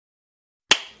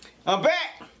I'm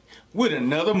back with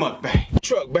another mukbang.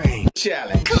 Truck bang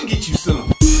challenge. Come get you some.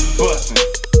 Bussin',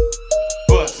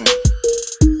 bussin',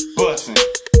 bussin',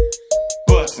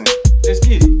 bussin'. Let's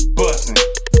get it. Bussin',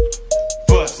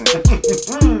 bussin',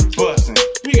 bussin'.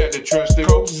 We got the trusted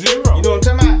Coke Zero. You know what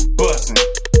I'm talking about? Bussin',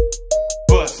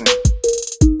 bussin',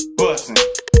 bussin',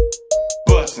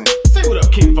 bussin'. Say what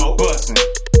up, Kinfolk. Bussin',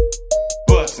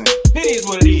 bussin'. It is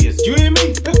what it is. You hear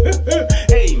me?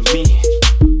 Hey, man.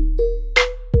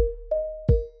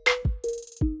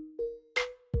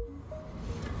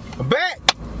 Back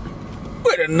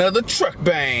with another truck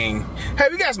bang. Hey,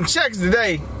 we got some checkers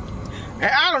today, and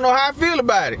I don't know how I feel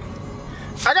about it.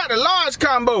 I got the large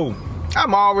combo.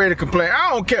 I'm already complaining. I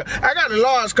don't care. I got the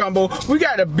large combo. We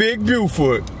got the big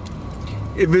Buford.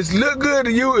 If it's look good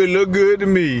to you, it look good to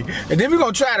me. And then we're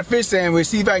gonna try the fish sandwich,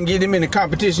 see if I can get them in the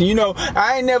competition. You know,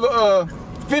 I ain't never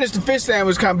finished the fish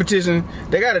sandwich competition.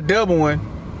 They got a double one.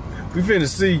 We finna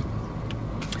see.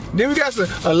 Then we got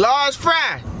a large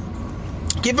fry.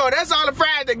 Kinfolk, that's all the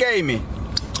fries they gave me.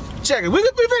 Check it. We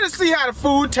finna see how the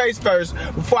food tastes first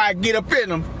before I get up in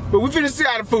them. But we finna see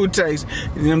how the food tastes.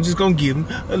 And then I'm just gonna give them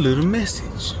a little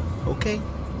message. Okay?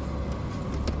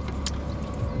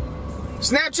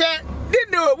 Snapchat,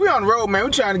 didn't do it. We on the road, man.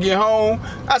 We trying to get home.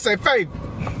 I say, Faith,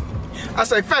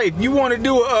 you wanna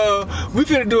do we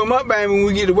finna do a mukbang when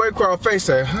we get to work across. Faith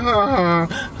say,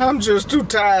 I'm just too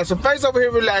tired. So Faith over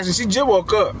here relaxing. She just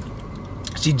woke up.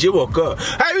 Hey,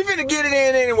 we finna get it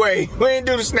in anyway. We ain't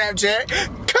do the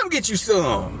Snapchat. Come get you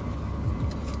some.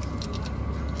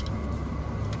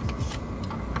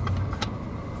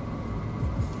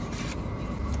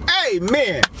 Hey,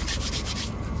 man.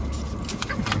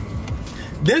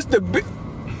 This the big...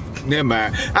 Never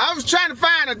mind. I was trying to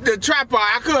find the tripod.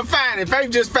 I couldn't find it. Faith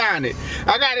just found it.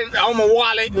 I got it on my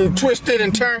wallet and twisted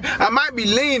and turned. I might be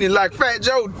leaning like Fat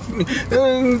Joe.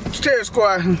 Terror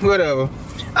Squad, whatever.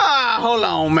 Hold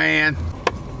on, man.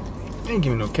 Ain't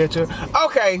giving no ketchup.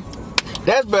 Okay,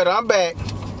 that's better. I'm back.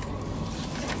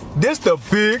 This the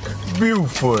big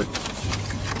Buford.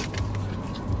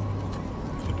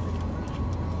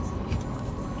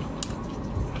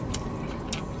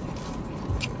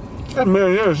 That's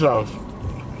marinara sauce.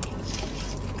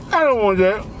 I don't want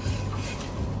that.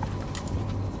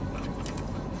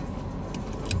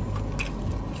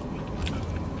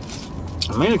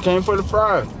 I mean, it came for the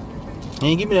fries. He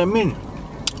ain't give me that minute.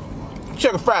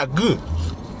 Check a fry good.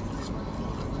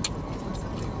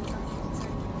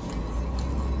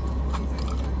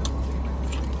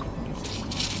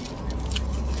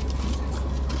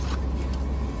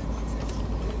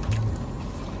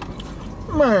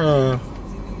 Man.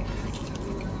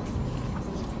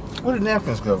 Where did the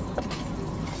napkins go?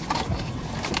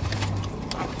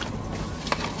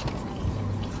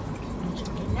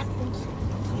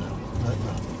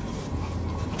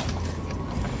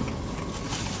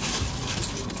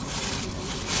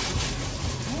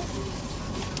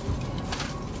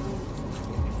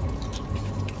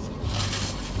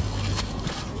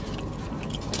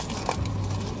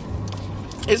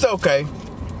 It's okay.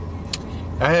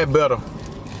 I had better.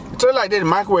 It's like they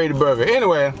microwave the burger.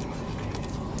 Anyway.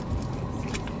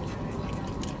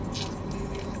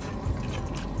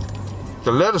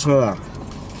 The lettuce warm.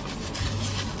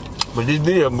 But this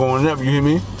video going up, you hear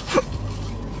me?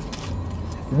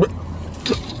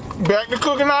 Back to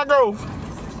cooking I go.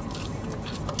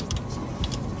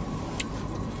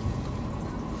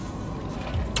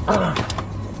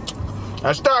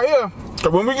 I start here. So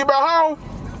when we get back home,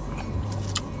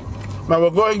 might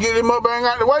well go ahead and get him up bang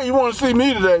out the way. You want to see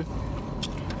me today?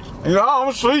 And I'm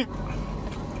gonna sleep.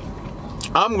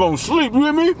 I'm gonna sleep, you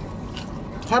hear me?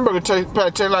 Hamburger taste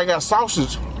like I got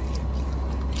sausage. I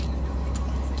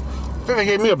think they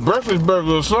gave me a breakfast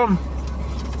burger or something.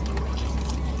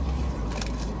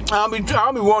 I'll be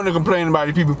wanting to complain about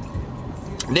these people.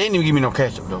 They didn't even give me no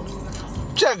ketchup though.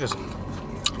 Checkers,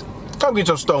 come get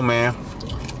your stove, man.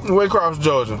 Way across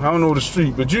Georgia. I don't know the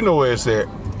street, but you know where it's at.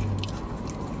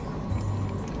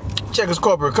 Checkers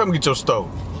Corporate, come get your stove.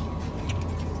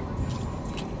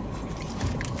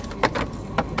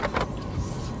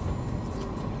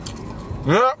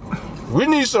 Yep, we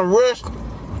need some rest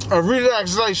and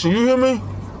relaxation, you hear me?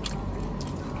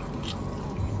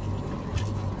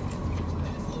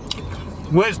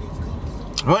 When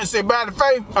say bye to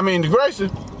Faith, I mean to Gracie,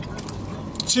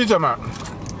 she talking about,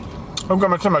 I'm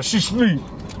gonna tell her she sleep.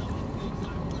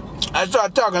 I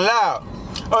started talking loud.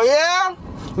 Oh yeah?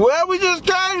 Well, we just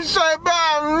came to say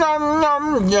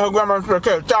bye. Yeah, her grandma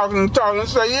kept talking and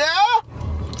say, yeah?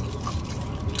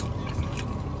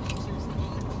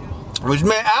 Which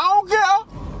meant I don't care.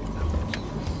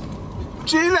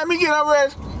 She didn't let me get no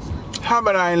rest. How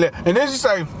about I ain't let? And then she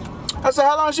say, I said,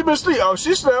 how long she been asleep? Oh,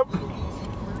 she slept.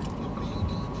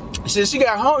 She said she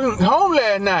got home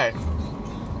last night.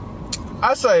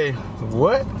 I say,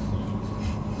 what?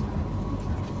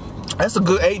 That's a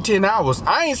good 8-10 hours.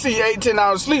 I ain't seen 8-10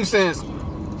 hours sleep since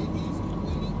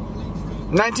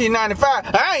 1995.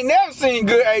 I ain't never seen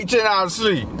good 8-10 hours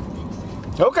sleep.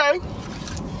 Okay.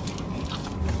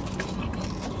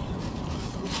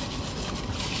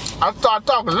 I start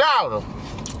talking louder.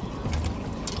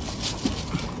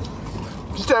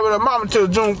 She stayed with her mama till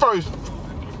June 1st.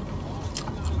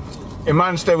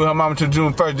 Imani stayed with her mama till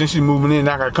June 1st. Then she moving in.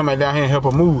 I gotta come back down here and help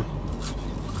her move.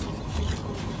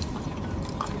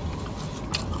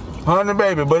 Honey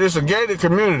baby, but it's a gated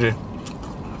community.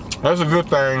 That's a good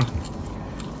thing.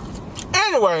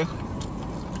 Anyway,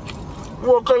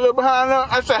 walk a little behind her.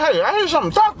 I said, hey, I hear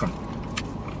something talking.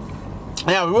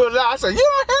 And I was real loud. I said, you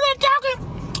don't hear that talking?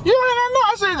 You don't hear that? No.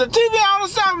 I said, the TV on or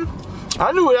something.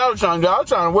 I knew what I was trying to do. I was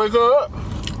trying to wake her up.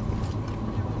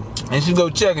 And she go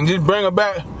check and just bring her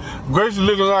back. Gracie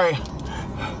looking like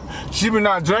she been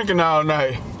not drinking all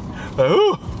night. Like,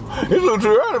 ooh, it's a little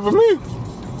too early for me.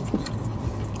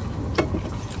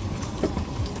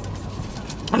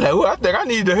 I'm like, well, I think I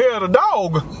need to hear the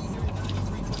dog.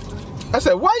 I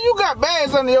said, why you got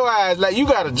bags under your eyes like you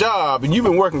got a job and you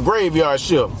been working graveyard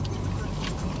shift?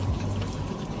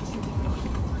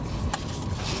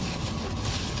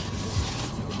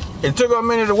 It took her a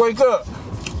minute to wake up.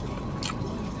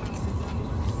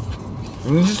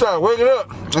 And she started waking up.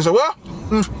 I said, well,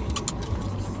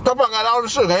 Papa got all the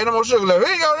sugar. Ain't no more sugar left.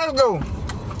 Here you go, let's go.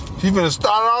 She finna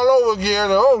start all over again.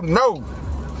 Oh, no.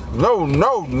 No,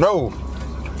 no, no.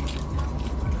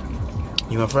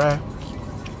 You gonna fry?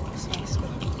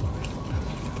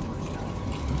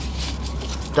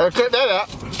 Gotta cut that out.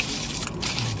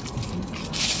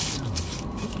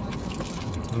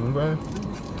 Okay.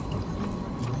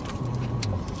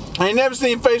 I ain't never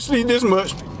seen Faye sleep this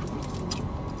much.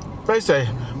 Faye say,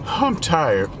 I'm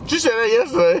tired. She said that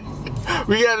yesterday.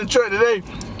 We got in the truck today.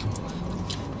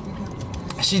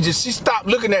 She stopped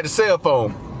looking at the cell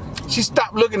phone. She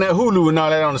stopped looking at Hulu and all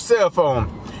that on the cell phone.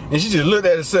 And she just looked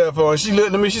at the cell phone. She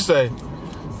looked at me, she said,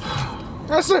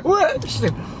 I said, what? She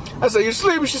said, I said, you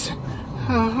sleeping? She said,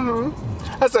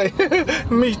 I said,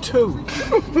 me too.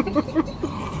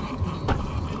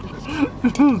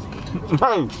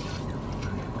 Hey,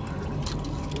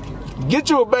 get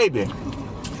you a baby.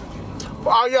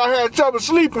 All y'all had trouble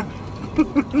sleeping.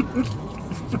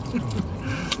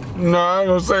 No, I ain't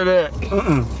gonna say that.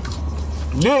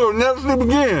 You ain't gonna never sleep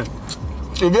again.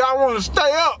 If y'all want to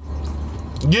stay up,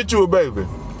 get you a baby.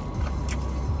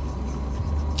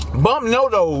 Bump no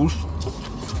those.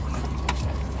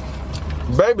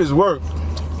 Babies work.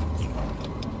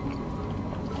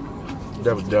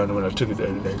 That was done when I took it the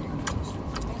other day.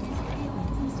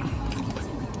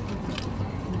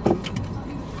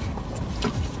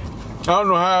 I don't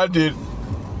know how I did it.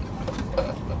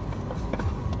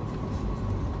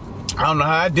 I don't know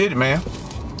how I did it, man.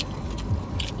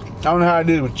 I don't know how I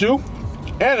did it with you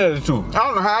and the other two. I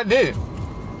don't know how I did it.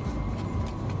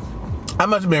 I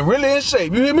must have been really in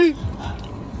shape. You hear me?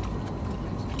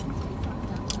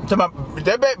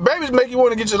 That babies make you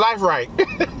want to get your life right.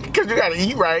 Because you got to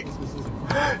eat right.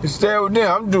 Instead with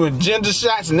them, I'm doing ginger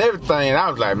shots and everything. And I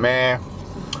was like, man,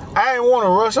 I ain't want to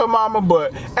rush her mama,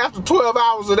 but after 12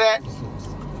 hours of that,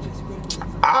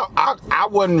 I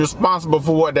wasn't responsible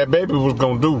for what that baby was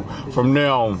going to do from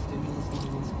now on.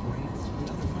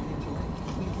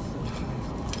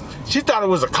 She thought it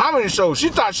was a comedy show. She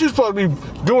thought she was supposed to be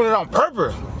doing it on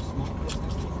purpose.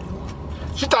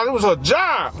 She thought it was her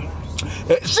job.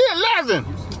 She 11.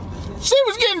 She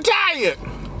was getting tired.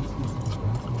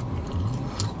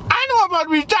 I know I'm about to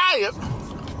be tired.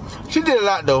 She did a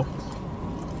lot though.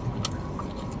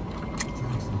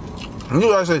 You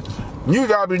gotta say, you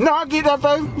gotta be, no, I get that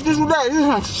face. Just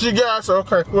relax. She got us,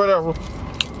 okay, whatever.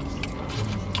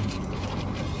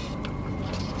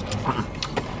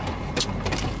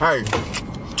 Hey,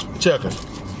 check it.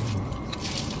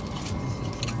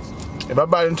 If I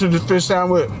bite into this fish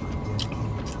sandwich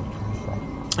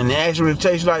and it actually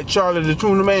tastes like Charlie the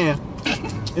Tuna Man,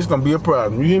 it's gonna be a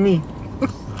problem. You hear me?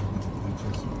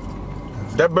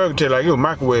 That burger tastes like it was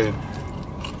microwave.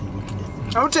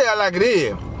 I'm gonna tell you like it is.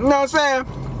 You know what I'm saying?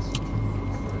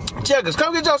 Checkers,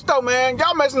 come get your stove, man.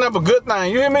 Y'all messing up a good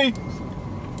thing. You hear me?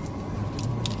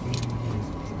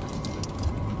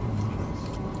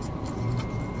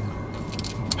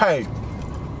 Hey,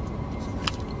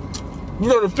 you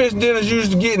know the fish dinners you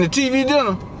used to get in the TV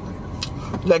dinner?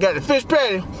 Like got the fish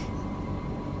patty.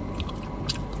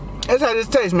 That's how this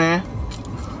tastes, man.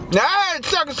 Now I had to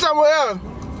chuck it somewhere else.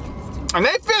 And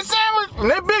they fish sandwich,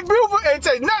 and they big beautiful, it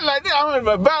tastes nothing like that. I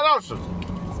remember VALDOSTA.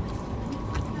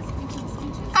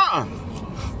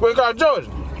 Wake up, Georgia.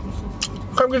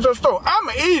 Come get your store.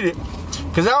 I'ma eat it,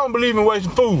 cause I don't believe in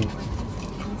wasting food.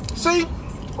 See?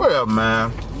 Well,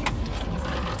 man.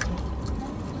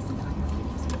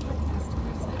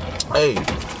 Hey.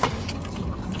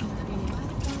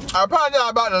 I apologize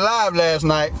about the live last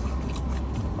night.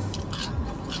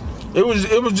 It was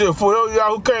just for those of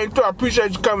y'all who came through. I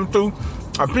appreciate you coming through.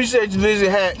 I appreciate you, Lizzie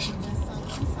Hatch.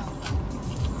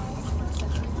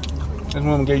 This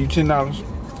woman gave you $10.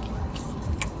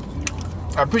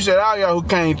 I appreciate all y'all who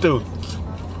came through.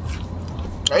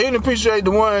 I even appreciate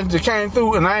the ones that came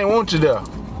through and I ain't want you there.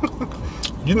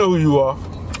 You know who you are.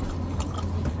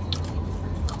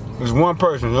 There's one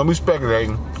person, don't be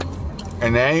speculating,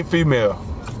 and they ain't female.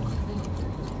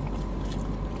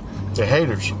 The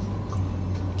haters.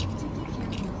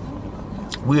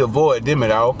 We avoid them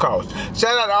at all costs.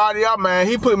 Shout out to all y'all, man.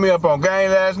 He put me up on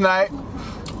game last night.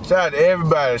 Shout out to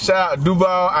everybody. Shout out to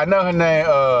Duval. I know her name,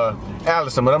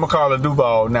 Allison, but I'm gonna call her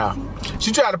Duval now.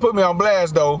 She tried to put me on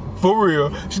blast though, for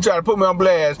real. She tried to put me on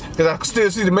blast because I could still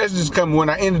see the messages coming when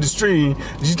I ended the stream.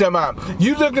 She talking about,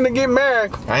 you looking to get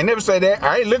married? I ain't never say that.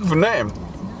 I ain't looking for nothing.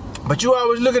 But you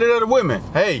always looking at other women.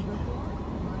 Hey,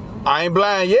 I ain't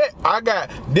blind yet. I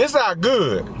got this eye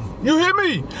good. You hear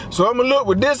me? So I'm gonna look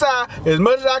with this eye as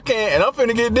much as I can, and I'm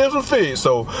finna get this one fixed.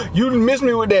 So you miss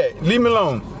me with that. Leave me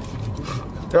alone.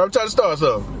 I'm trying to start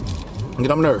something.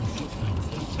 Get on my nerves.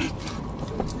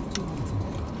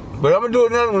 But I'm gonna do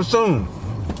another one soon.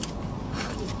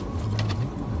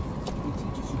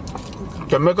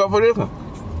 To make up for this one.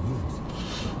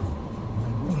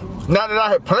 Not that I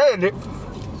had planned it.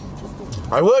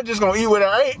 I was just gonna eat what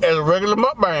I ate as a regular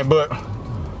mukbang, but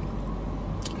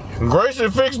Gracie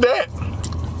fixed that.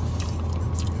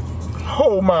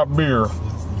 Hold my beer.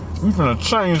 We finna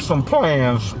change some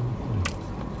plans.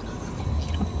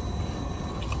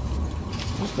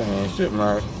 This thing ain't sitting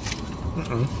right.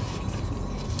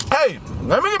 Hey,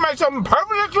 let me make something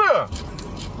perfectly clear.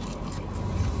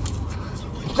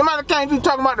 Somebody came through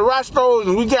talking about the Rostros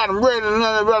and we got them ready and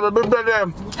blah, blah, blah, blah, blah.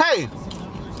 Hey,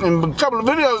 and a couple of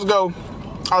videos ago,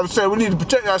 I was saying we need to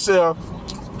protect ourselves.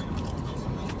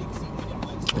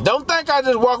 Don't think I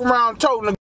just walk around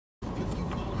toting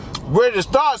ready to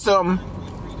start something.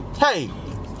 Hey,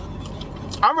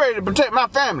 I'm ready to protect my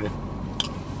family.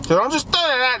 So don't just throw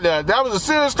that out there. That was a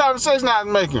serious conversation I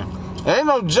was making. It ain't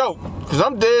no joke. Cause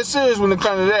I'm dead serious when it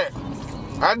comes to that.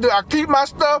 I keep my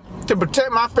stuff to protect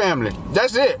my family.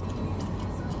 That's it.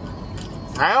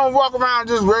 I don't walk around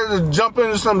just ready to jump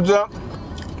into some junk.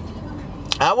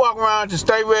 I walk around to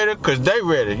stay ready cause they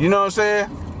ready. You know what I'm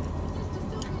saying?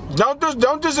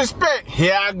 Don't just expect,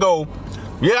 here I go.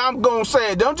 Yeah, I'm gonna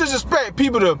say it. Don't just expect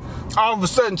people to all of a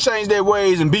sudden change their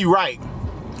ways and be right.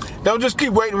 Don't just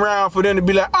keep waiting around for them to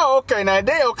be like, oh, okay, now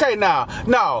they okay now.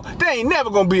 No, they ain't never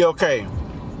gonna be okay.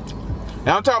 And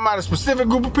I'm talking about a specific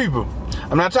group of people.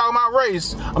 I'm not talking about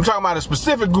race. I'm talking about a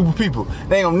specific group of people.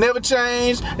 They ain't gonna never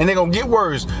change and they gonna get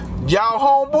worse. Y'all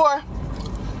homeboy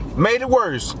made it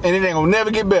worse and it ain't gonna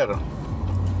never get better.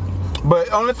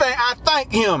 But only thing I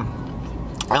thank him,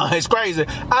 it's crazy,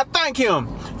 I thank him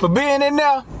for being in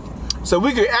there so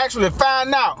we could actually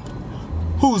find out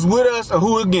who's with us and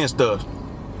who's against us.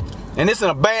 And it's in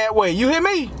a bad way. You hear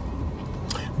me?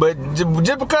 But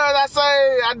just because I say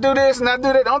I do this and I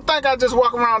do that, don't think I just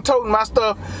walk around toting my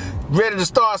stuff ready to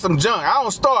start some junk. I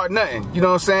don't start nothing. You know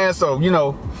what I'm saying? So, you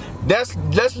know, let's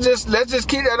just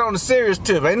keep that on the serious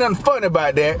tip. Ain't nothing funny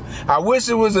about that. I wish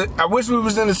we was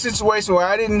in a situation where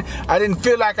I didn't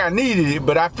feel like I needed it,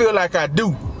 but I feel like I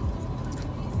do.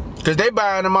 Cause they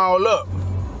buying them all up.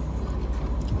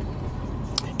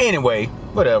 Anyway,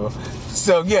 whatever.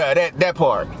 So yeah, that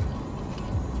part.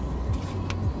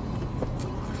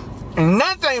 And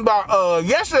another thing about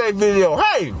yesterday's video,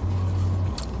 hey,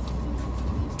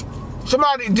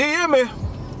 somebody DM me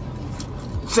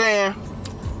saying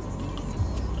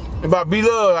about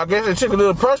B-Love. I guess they took a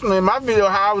little personal in my video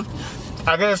how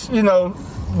I guess, you know,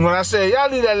 when I said y'all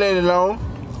leave that lady alone,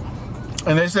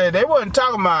 and they said they wasn't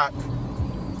talking about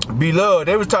B-Love,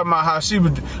 they was talking about how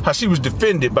she was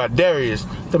defended by Darius,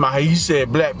 talking about how he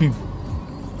said black people.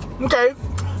 Okay,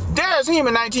 Darius, he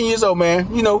 19 years old,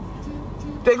 man, you know.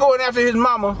 They going after his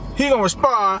mama, he gonna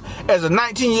respond as a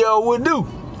 19-year-old would do.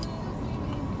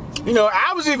 You know,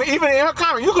 I was even in her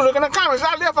comments, you can look in the comments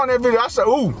I left on that video, I said,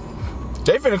 ooh,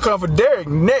 they finna come for Derek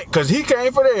neck, cause he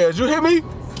came for theirs, you hear me?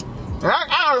 And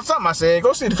I don't know something I said,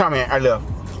 go see the comment I left.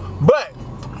 But,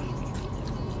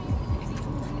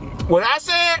 what I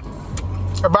said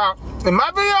about, in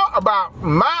my video, about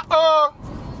my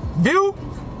view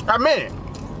I meant it.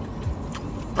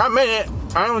 I meant it.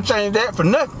 I don't change that for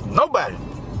nothing. Nobody.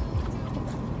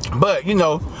 But, you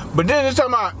know, but then it's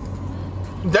talking about,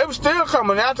 they were still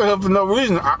coming after her for no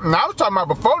reason. I was talking about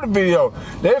before the video.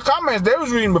 Their comments they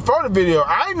was reading before the video.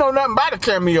 I ain't know nothing about the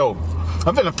cameo.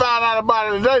 I'm finna find out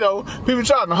about it today though. People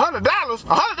charging $100. $100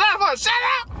 for a shout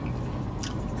out?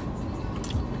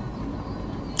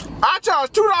 I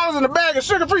charge $2 in a bag of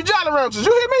sugar-free Jolly Ranchers.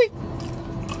 You hear me?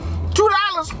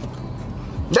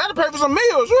 $2. That'll pay for some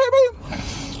meals. You hear me?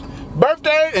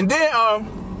 Birthday, and then I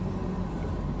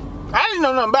didn't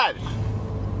know nothing about it.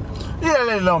 Leave that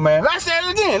lady alone, man. Like I said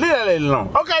it again. Leave that lady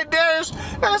alone. Okay, Darius.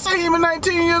 Like I say, he was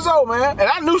 19 years old, man. And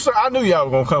I knew y'all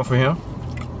was gonna come for him.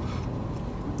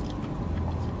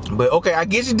 But okay, I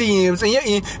get your DMs,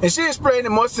 and she explained it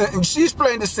more. She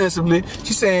explained it sensibly.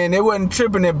 She saying they wasn't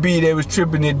tripping at B, they was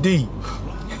tripping at D.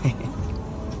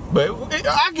 But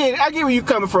I get it. I get where you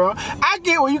coming from. I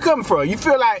get where you coming from. You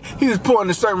feel like he was pointing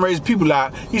a certain race of people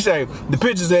out. He say the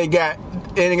pictures ain't got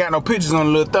no pictures on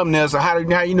the little thumbnail. So how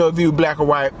you know if you was black or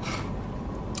white?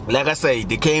 Like I say,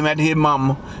 they came after his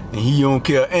mama, and he don't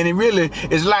care. And it really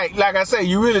is like I say,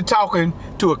 you really talking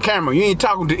to a camera. You ain't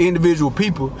talking to individual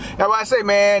people. That's why I say,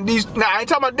 man, now I ain't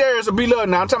talking about Darius or B-Love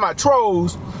now. I'm talking about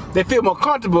trolls. They feel more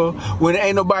comfortable when there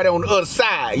ain't nobody on the other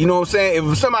side. You know what I'm saying? If it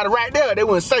was somebody right there, they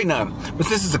wouldn't say nothing. But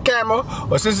since it's a camera,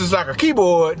 or since it's like a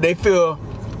keyboard, they feel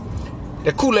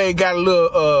the Kool-Aid got a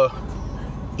little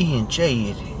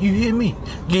E&J in it. You hear me?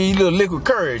 Give you a little liquid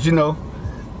courage, you know.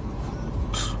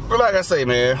 But like I say,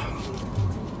 man,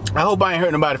 I hope I ain't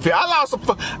hurt nobody feel. I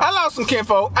lost some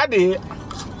kinfolk. I did.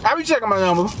 I be checking my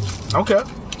number. Okay.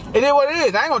 It is what it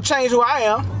is. I ain't gonna change who I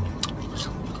am.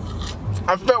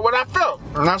 I felt what I felt,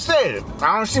 and I said it.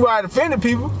 I don't see why it offended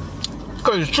people,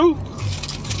 because it's true.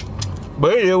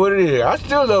 But it is what it is. I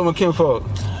still love my kinfolk.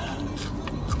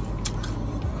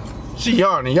 She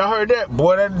yawning. Y'all heard that?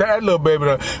 Boy, that little baby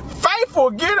there. Faithful,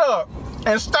 get up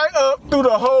and stay up through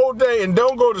the whole day and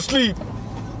don't go to sleep.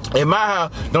 In my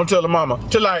house, don't tell the mama,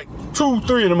 till like 2,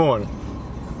 3 in the morning.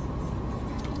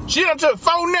 She done took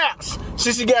 4 naps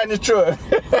since she got in the truck.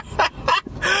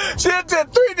 She done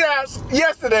took 3 naps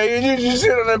yesterday, and you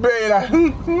sit on the bed like,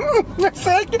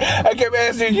 I kept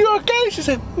asking, you okay? She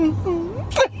said,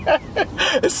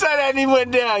 The sun hadn't even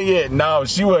went down yet. No,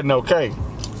 she wasn't okay.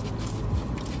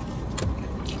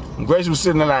 Gracie was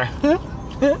sitting there like,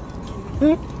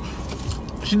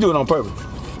 She do it on purpose.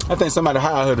 I think somebody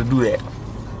hired her to do that.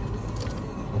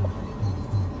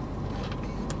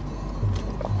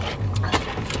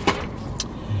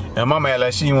 And mama act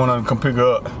like she didn't want to come pick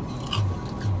her up.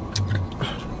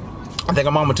 I think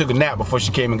her mama took a nap before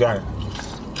she came and got her.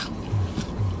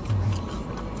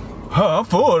 I'm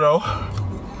full though.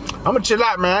 I'm gonna chill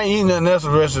out, man. I ain't eating nothing else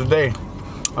the rest of the day.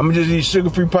 I'm gonna just eat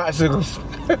sugar-free popsicles.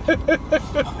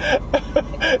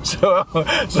 so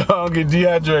I don't get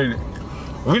dehydrated.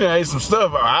 We done ate some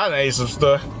stuff. I done ate some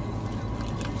stuff.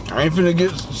 I ain't finna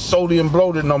get sodium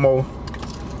bloated no more.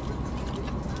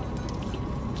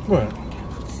 What?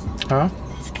 Huh?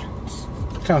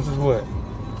 Counts as what?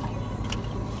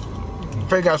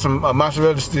 Fake out some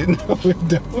mozzarella stick. No, we don't.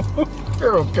 They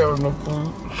don't count no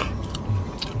food.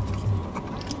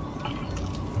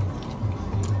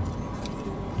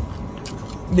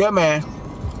 Yeah, man.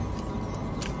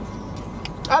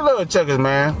 I love checkers,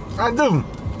 man. I do.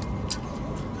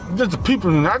 Just the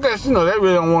people, I guess, you know, they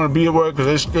really don't want to be at work because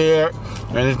they're scared.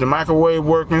 And if the microwave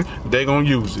working, they gonna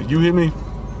use it. You hear me?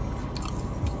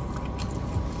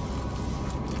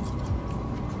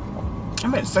 I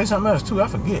meant to say something else too, I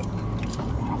forget.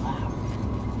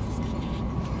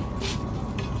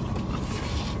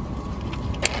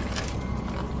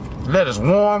 Lettuce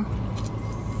warm.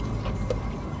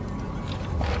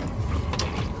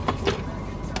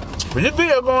 But this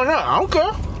video going up, I don't care.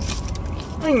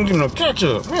 I ain't gonna give no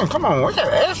ketchup. Man, come on, I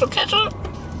gotta ask for ketchup.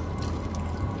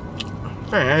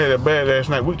 Dang, I had that bad last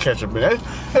night with ketchup. That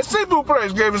seafood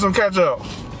place gave us some ketchup.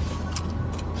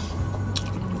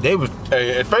 They was,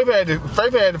 Faith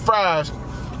had the fries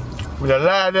with a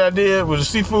lie that I did with the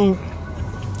seafood.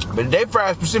 But they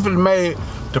fries specifically made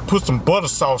to put some butter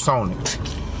sauce on it.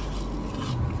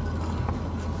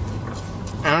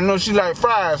 And I know she liked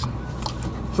fries,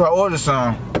 so I ordered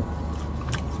some.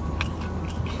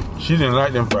 She didn't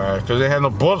like them fries because they had no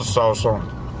butter sauce on it.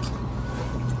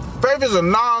 Faith is a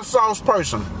non-sauce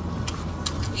person.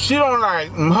 She don't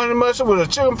like honey mustard with a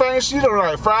chicken finger. She don't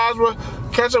like fries with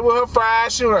ketchup with her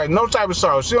fries. She don't like no type of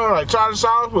sauce. She don't like tartar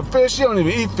sauce with fish. She don't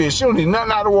even eat fish. She don't eat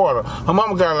nothing out of the water. Her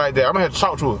mama got it like that. I'm gonna have to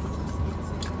talk to her.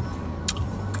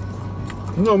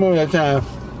 You know, remember that time?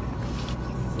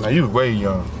 Now you was way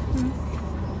young.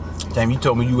 Damn, you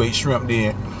told me you ate shrimp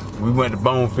then. We went to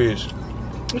Bonefish.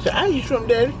 He said, I eat shrimp,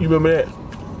 Daddy. You remember that?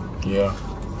 Yeah.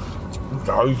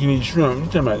 All you can eat shrimp. You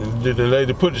talking about the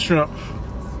lady put the shrimp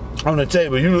on the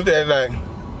table. You looked at it like,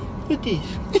 what this?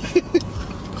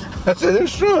 I said,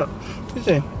 it's shrimp. He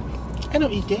said, I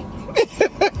don't eat that.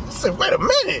 I said, wait a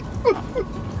minute.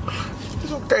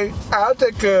 It's okay. I'll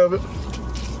take care of it.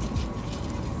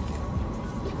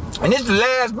 And this is the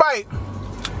last bite.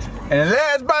 And the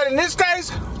last bite in this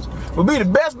case will be the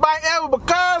best bite ever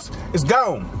because it's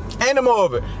gone. Ain't no more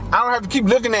of it. I don't have to keep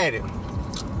looking at it.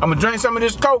 I'm gonna drink some of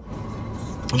this Coke,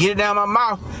 get it down my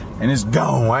mouth, and it's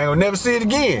gone. I ain't gonna never see it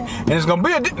again. And it's gonna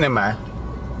be a never mind.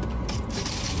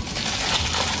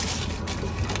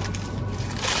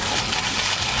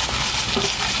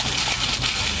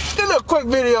 Just a little quick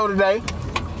video today.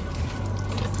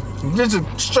 Just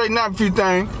to straighten out a few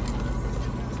things.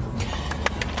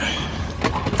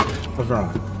 What's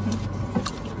wrong?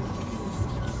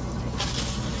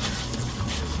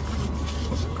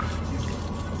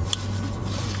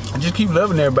 I just keep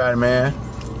loving everybody, man.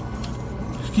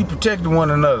 Just keep protecting one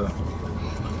another.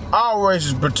 All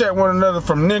races protect one another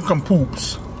from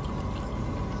nincompoops.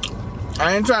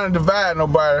 I ain't trying to divide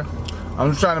nobody.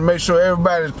 I'm just trying to make sure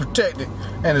everybody is protected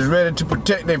and is ready to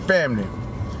protect their family.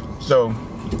 So,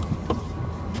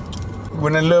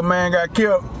 when that little man got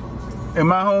killed in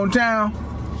my hometown,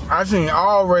 I seen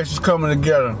all races coming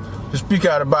together to speak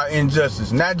out about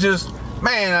injustice. Not just,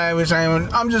 man,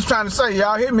 I'm just trying to say,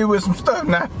 y'all hit me with some stuff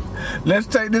now. Let's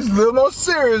take this a little more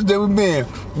serious than we've been.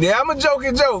 Yeah, I'm a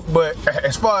jokey joke, but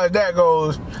as far as that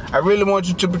goes, I really want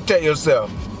you to protect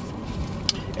yourself.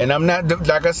 And I'm not,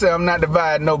 like I said, I'm not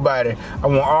dividing nobody. I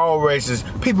want all races,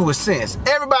 people with sense.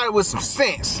 Everybody with some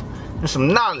sense and some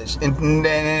knowledge and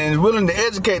is willing to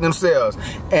educate themselves.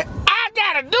 And I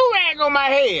got a do-rag on my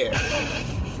head.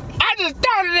 I just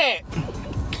thought of that.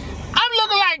 I'm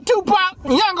looking like Tupac,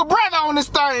 younger brother on this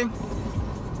thing.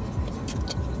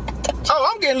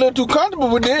 Oh, I'm getting a little too comfortable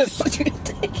with this.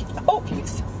 Oh, you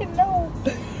said no.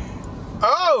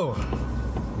 Oh.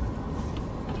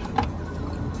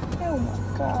 Oh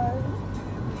my God.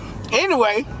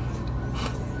 Anyway.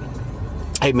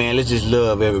 Hey man, let's just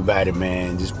love everybody,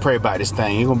 man. Just pray about this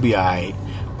thing. You're gonna be alright.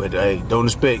 But hey, don't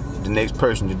expect the next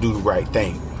person to do the right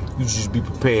thing. You just be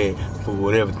prepared for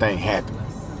whatever thing happens.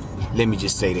 Let me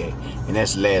just say that. And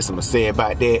that's the last I'm gonna say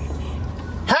about that.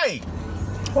 Hey!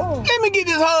 Oh. Let me get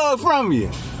this hug from you.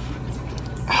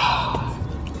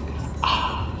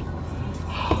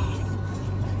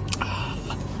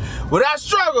 Without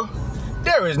struggle,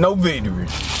 there is no victory.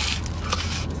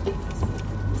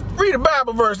 Read a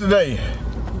Bible verse today.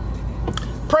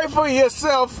 Pray for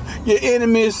yourself, your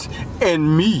enemies,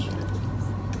 and me.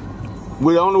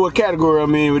 We don't know what category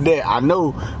I'm in with that. I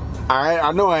know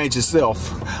I ain't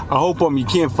yourself. I hope I'm your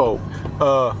kinfolk.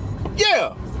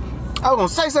 Yeah. I was gonna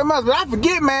say something else, but I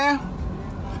forget, man.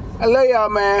 I love y'all,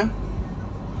 man.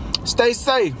 Stay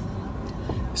safe.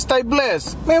 Stay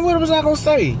blessed. Man, what was I gonna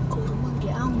say? Go to monkey,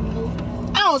 I don't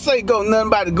know. I don't say go nothing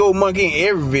about the gold monkey in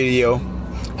every video.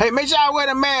 Hey, make sure y'all wear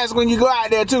the mask when you go out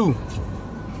there too.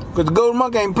 Cause the gold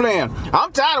monkey ain't playing.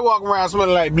 I'm tired of walking around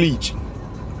smelling like bleach.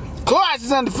 Clorox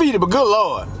is undefeated, but good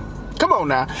Lord. Come on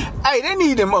now. Hey, they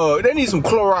need them they need some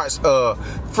Clorox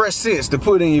fresh scents to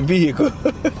put in your vehicle.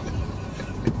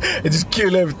 And just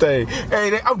kill everything.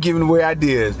 Hey, I'm giving away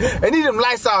ideas. They need them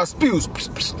Lysol spews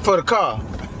for the car.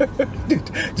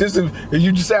 Just if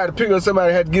you decide to pick up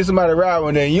somebody, have to get somebody a ride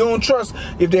one day, you don't trust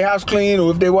if their house clean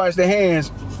or if they wash their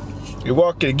hands, you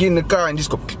walk in, get in the car and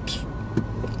just go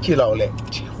kill all that.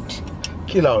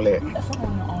 Kill all that.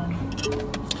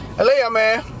 I love y'all,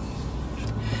 man.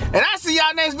 And I see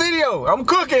y'all next video. I'm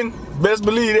cooking. Best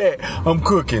believe that. I'm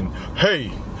cooking.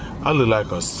 Hey, I look like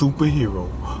a superhero.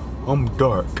 I'm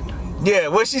dark. Yeah,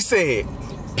 what she said.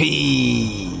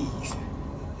 Peace.